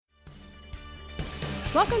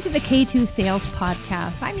Welcome to the K2 Sales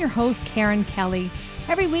Podcast. I'm your host, Karen Kelly.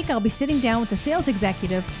 Every week, I'll be sitting down with a sales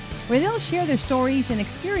executive where they'll share their stories and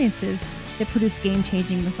experiences that produce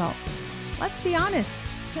game-changing results. Let's be honest,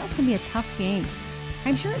 sales can be a tough game.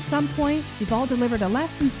 I'm sure at some point, we've all delivered a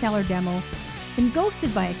less than stellar demo, been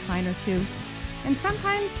ghosted by a client or two, and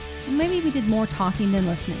sometimes maybe we did more talking than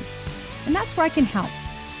listening. And that's where I can help.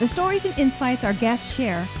 The stories and insights our guests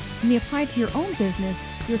share can be applied to your own business,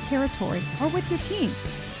 your territory, or with your team,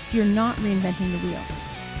 so you're not reinventing the wheel.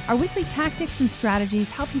 Our weekly tactics and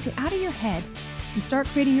strategies help you get out of your head and start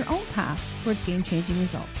creating your own path towards game-changing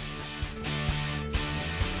results.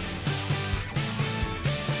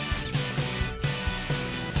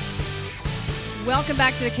 Welcome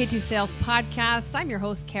back to the K2 Sales Podcast. I'm your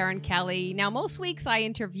host, Karen Kelly. Now, most weeks I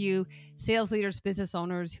interview sales leaders, business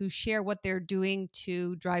owners who share what they're doing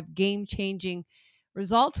to drive game-changing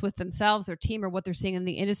results with themselves, their team, or what they're seeing in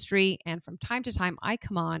the industry. And from time to time, I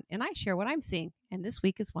come on and I share what I'm seeing. And this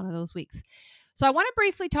week is one of those weeks. So I want to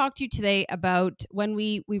briefly talk to you today about when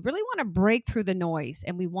we really want to break through the noise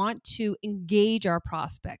and we want to engage our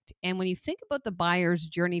prospect. And when you think about the buyer's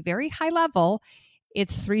journey, very high level,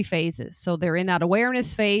 it's 3 phases. So they're in that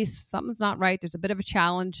awareness phase. Something's not right. There's a bit of a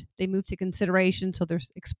challenge. They move to consideration. So they're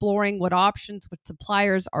exploring what options, what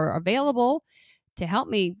suppliers are available to help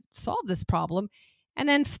me solve this problem. And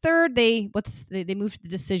then third, they move to the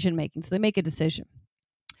decision making. So they make a decision.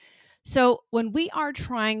 So when we are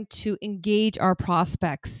trying to engage our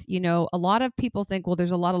prospects, a lot of people think, well,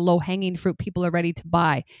 there's a lot of low hanging fruit. People are ready to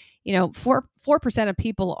buy. 4% of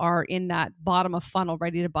people are in that bottom of funnel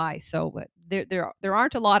ready to buy. So there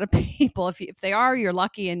aren't a lot of people. If they are, you're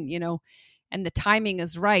lucky, and the timing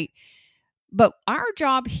is right. But our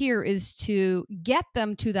job here is to get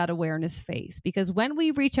them to that awareness phase, because when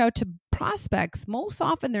we reach out to prospects, most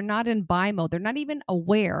often they're not in buy mode. They're not even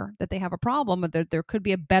aware that they have a problem or that there could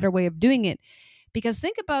be a better way of doing it. Because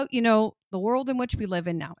think about, the world in which we live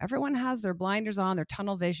in now. Everyone has their blinders on, their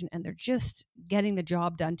tunnel vision, and they're just getting the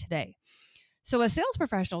job done today. So as sales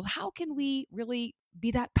professionals, how can we really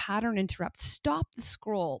be that pattern interrupt, stop the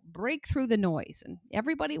scroll, break through the noise? And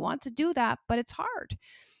everybody wants to do that, but it's hard.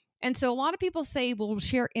 And so a lot of people say, we'll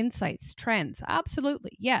share insights, trends.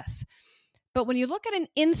 Absolutely, yes. But when you look at an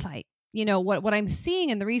insight, what I'm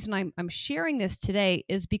seeing, and the reason I'm sharing this today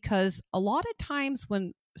is because a lot of times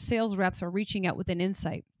when sales reps are reaching out with an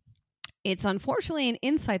insight, it's unfortunately an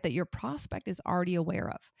insight that your prospect is already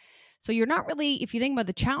aware of. So you're not really, if you think about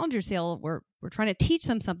the challenger sale, we're trying to teach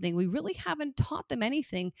them something. We really haven't taught them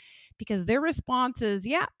anything, because their response is,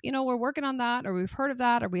 we're working on that, or we've heard of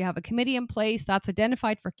that, or we have a committee in place that's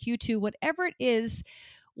identified for Q2, whatever it is.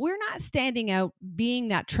 We're not standing out being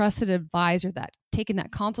that trusted advisor, that taking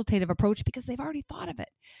that consultative approach, because they've already thought of it.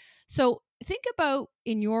 So think about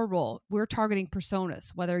in your role, we're targeting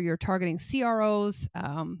personas, whether you're targeting CROs,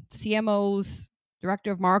 CMOs,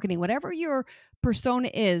 director of marketing, whatever your persona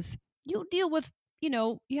is, you'll deal with,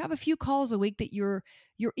 you have a few calls a week that you're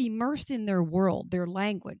immersed in their world, their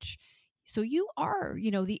language. So you are,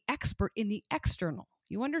 the expert in the external.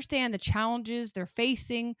 You understand the challenges they're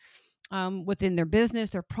facing within their business,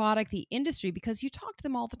 their product, the industry, because you talk to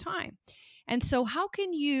them all the time. And so how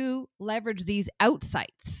can you leverage these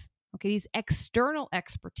outsights, these external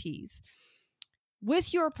expertise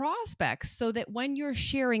with your prospects, so that when you're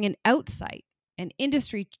sharing an outsight, an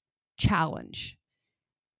industry challenge,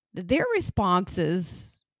 their response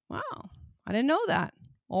is, wow, I didn't know that.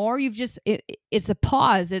 Or you've just, it's a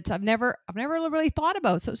pause. It's, I've never really thought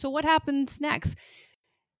about. So what happens next?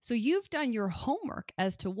 So you've done your homework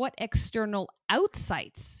as to what external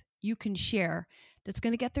outsights you can share that's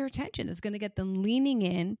going to get their attention, that's going to get them leaning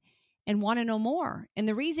in and want to know more. And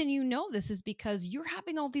the reason you know this is because you're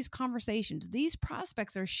having all these conversations. These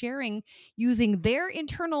prospects are sharing, using their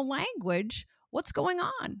internal language, what's going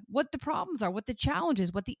on, what the problems are, what the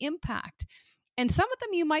challenges, what the impact. And some of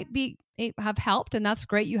them you might have helped, and that's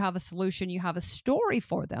great. You have a solution, you have a story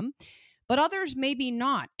for them, but others maybe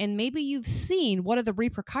not. And maybe you've seen what are the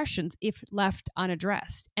repercussions if left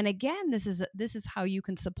unaddressed. And again, this is how you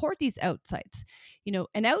can support these outsights.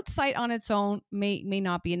 An outsight on its own may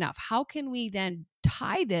not be enough. How can we then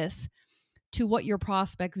tie this to what your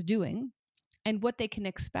prospect's doing and what they can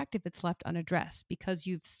expect if it's left unaddressed, because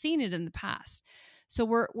you've seen it in the past? So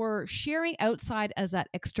we're sharing outside as that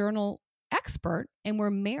external expert, and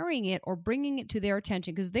we're marrying it or bringing it to their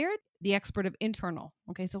attention because they're the expert of internal.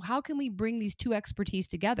 Okay, so how can we bring these two expertise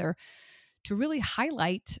together to really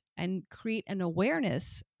highlight and create an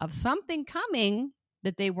awareness of something coming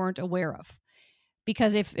that they weren't aware of?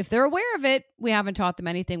 Because if they're aware of it, we haven't taught them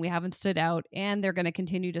anything, we haven't stood out, and they're going to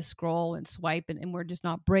continue to scroll and swipe, and we're just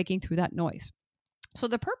not breaking through that noise. So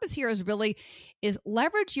the purpose here is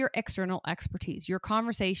leverage your external expertise, your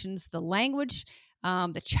conversations, the language,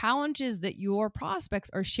 the challenges that your prospects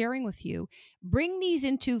are sharing with you. Bring these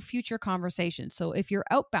into future conversations. So if you're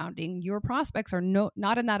outbounding, your prospects are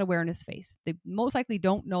not in that awareness phase. They most likely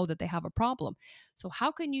don't know that they have a problem. So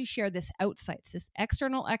how can you share this outsights, this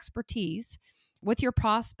external expertise with your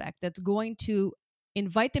prospect that's going to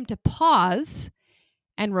invite them to pause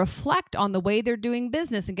and reflect on the way they're doing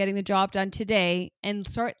business and getting the job done today, and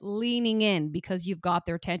start leaning in because you've got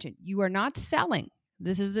their attention. You are not selling.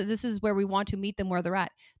 This is where we want to meet them where they're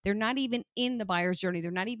at. They're not even in the buyer's journey.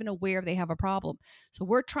 They're not even aware they have a problem. So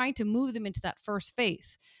we're trying to move them into that first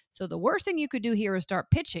phase. So the worst thing you could do here is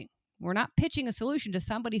start pitching. We're not pitching a solution to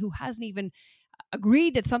somebody who hasn't even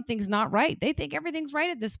agreed that something's not right. They think everything's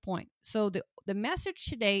right at this point. So the message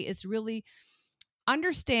today is really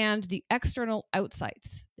understand the external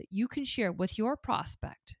outsights that you can share with your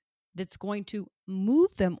prospect that's going to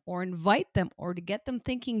move them or invite them or to get them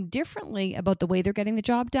thinking differently about the way they're getting the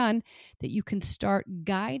job done, that you can start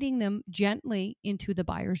guiding them gently into the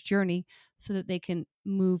buyer's journey so that they can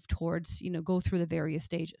move towards, go through the various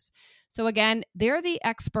stages. So again, they're the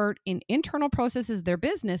expert in internal processes, their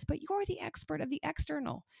business, but you're the expert of the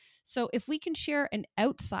external. So if we can share an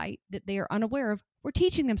outsight that they are unaware of, we're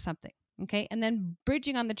teaching them something. Okay. And then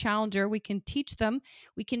bridging on the challenger, we can teach them,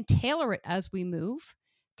 we can tailor it as we move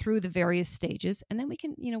through the various stages. And then we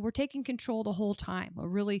can, we're taking control the whole time. We're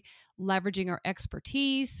really leveraging our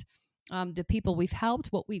expertise, the people we've helped,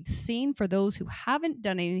 what we've seen for those who haven't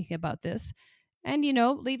done anything about this, and,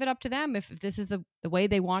 leave it up to them. If this is the way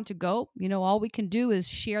they want to go, all we can do is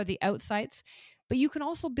share the outsights, but you can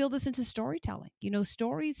also build this into storytelling.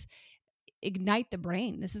 Stories ignite the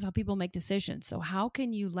brain. This is how people make decisions. So how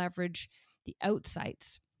can you leverage the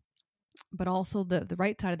outsights, but also the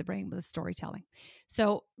right side of the brain with the storytelling?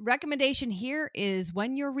 So recommendation here is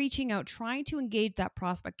when you're reaching out, trying to engage that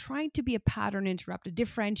prospect, trying to be a pattern interrupt, a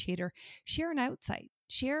differentiator, share an outsight,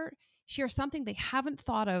 share something they haven't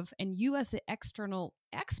thought of, and you as the external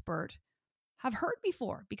expert have heard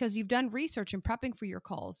before because you've done research and prepping for your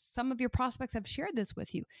calls. Some of your prospects have shared this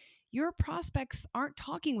with you. Your prospects aren't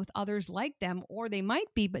talking with others like them, or they might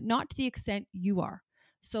be, but not to the extent you are.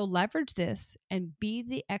 So leverage this and be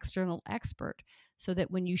the external expert so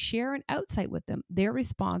that when you share an outsight with them, their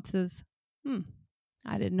response is,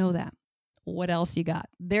 I didn't know that. What else you got?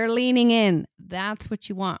 They're leaning in. That's what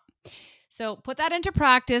you want. So put that into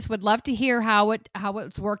practice. Would love to hear how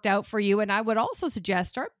it's worked out for you. And I would also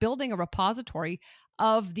suggest start building a repository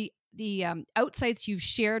of the outsights you've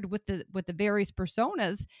shared with the various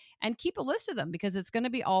personas, and keep a list of them because it's going to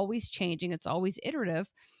be always changing. It's always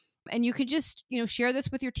iterative. And you could just, share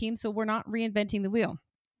this with your team so we're not reinventing the wheel.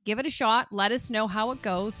 Give it a shot. Let us know how it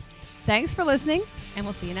goes. Thanks for listening, and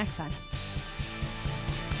we'll see you next time.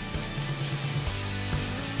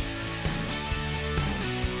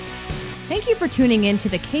 Thank you for tuning in to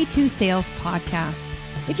the K2 Sales Podcast.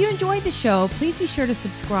 If you enjoyed the show, please be sure to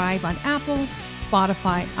subscribe on Apple,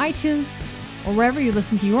 Spotify, iTunes, or wherever you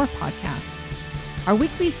listen to your podcasts. Our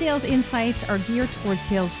weekly sales insights are geared towards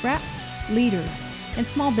sales reps, leaders, and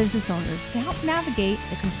small business owners to help navigate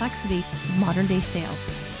the complexity of modern-day sales.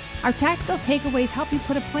 Our tactical takeaways help you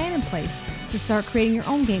put a plan in place to start creating your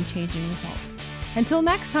own game-changing results. Until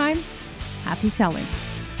next time, happy selling.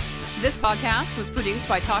 This podcast was produced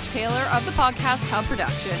by Tosh Taylor of the Podcast Hub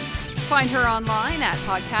Productions. Find her online at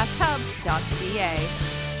podcasthub.ca.